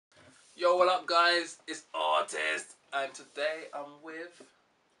Yo, what up guys? It's r-tiztic and today I'm with...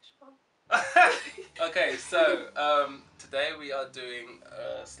 Okay, so today we are doing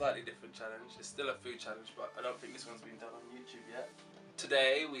a slightly different challenge. It's still a food challenge, but I don't think this one's been done on YouTube yet.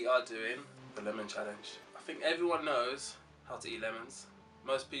 Today we are doing the lemon challenge. I think everyone knows how to eat lemons.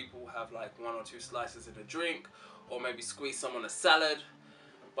 Most people have like 1 or 2 slices in a drink, or maybe squeeze some on a salad.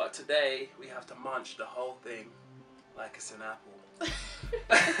 But today we have to munch the whole thing like it's an apple.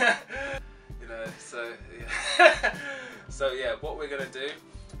 You know, so yeah. So yeah, what we're gonna do,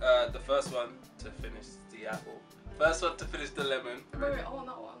 the first one to finish the apple, first one to finish the lemon. Wait, I want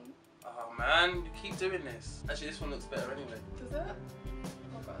that one. Oh man, you keep doing this. Actually, this one looks better anyway. Does it?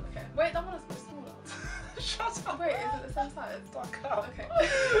 Oh god, okay. Wait, that one is a bit smaller. Shut up. Wait, is it the same size? Fuck up. Okay.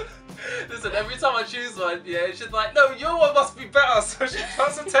 Listen, every time I choose one, yeah, she's like, no, your one must be better, so she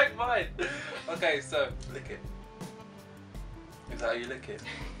tries to take mine. Okay, so lick it. Is that how you lick it?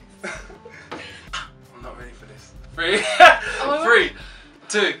 I'm not ready for this. 3, 3,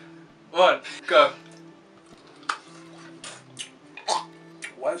 2, 1, go.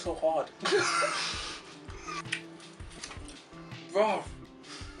 Why so hard? Bro.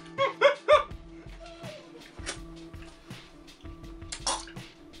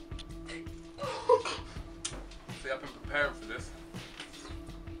 See, I've been preparing for this.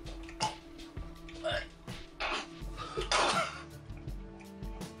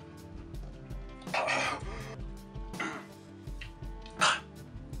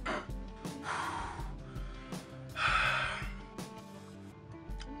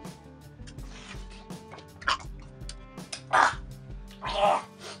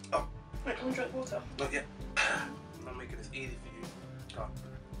 Wait, I'm gonna drink water. Not yet. I'm not making this easy for you. Come.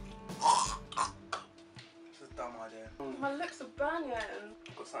 This is a dumb idea. My lips are burning.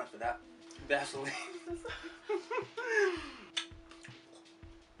 I've got something for that. Vaseline.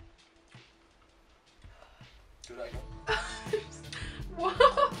 Do that again. What? I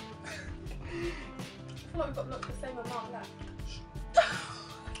feel like we've got the same amount left.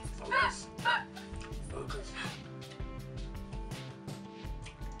 Focus. Focus.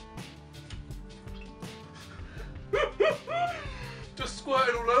 Just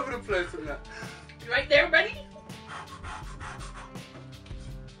squirting all over the place in that. You right there, ready?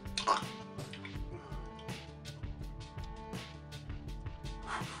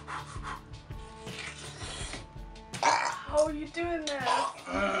 How are you doing this?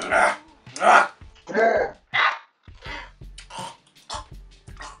 Come on.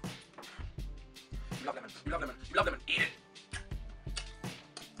 You love lemon. You love lemon. You love lemon. Eat it.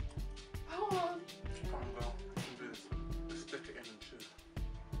 Hold on. Come on, girl. You can do this. Just stick it in and chew.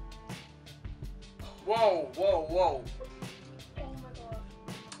 Whoa, whoa, whoa. Oh my god.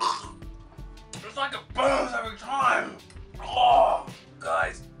 It's like it burns every time. Oh,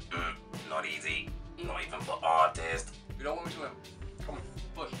 guys, not easy. Not even for r-tiztic. You don't want me to win. Come on,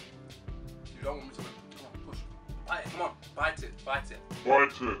 push. You don't want me to win. Come on, push. Bite it. Come on, bite it. Bite it. Bite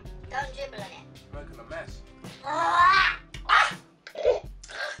it. Don't dribble on it. You're making a mess.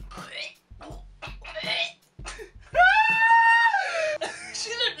 She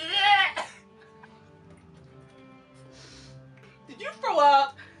looked at that. Did you throw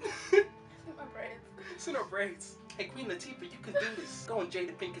up? It's in my braids. It's in her braids. Hey, Queen Latifah, you can do this. Go on,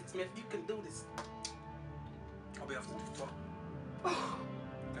 Jada Pinkett Smith, you can do this. I'll be after the fuck.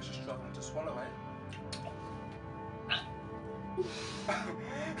 Guess you're struggling to swallow, eh?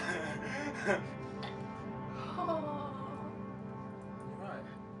 Oh. You're right.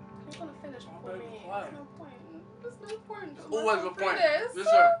 You're gonna finish Oh, before baby, me. why? There's no point. There's no point. There's always a point. This.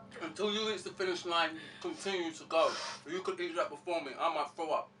 Listen, until you reach the finish line, continue to go. If you could eat that before me, I might throw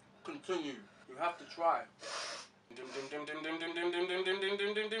up. Continue. You have to try.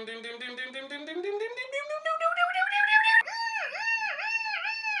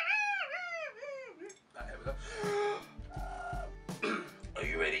 Are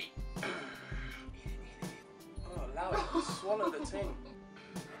you ready? Oh, allow it. Swallow the thing.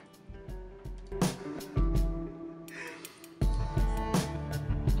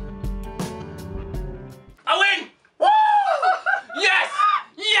 I win! Woo! Yes!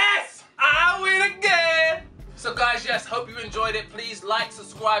 Yes! I win again! So guys, yes, hope you enjoyed it. Please like,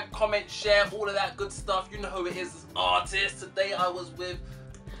 subscribe, comment, share, all of that good stuff. You know who it is, it's r-tiztic. Today I was with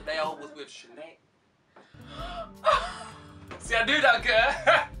Sinead. See, I knew that, girl.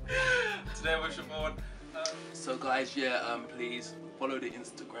 Today was Siobhan. So guys, yeah, please follow the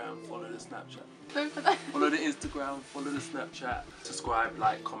Instagram, follow the Snapchat. Follow the Instagram, follow the Snapchat, subscribe,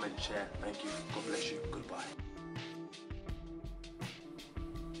 like, comment, share. Thank you. God bless you. Goodbye.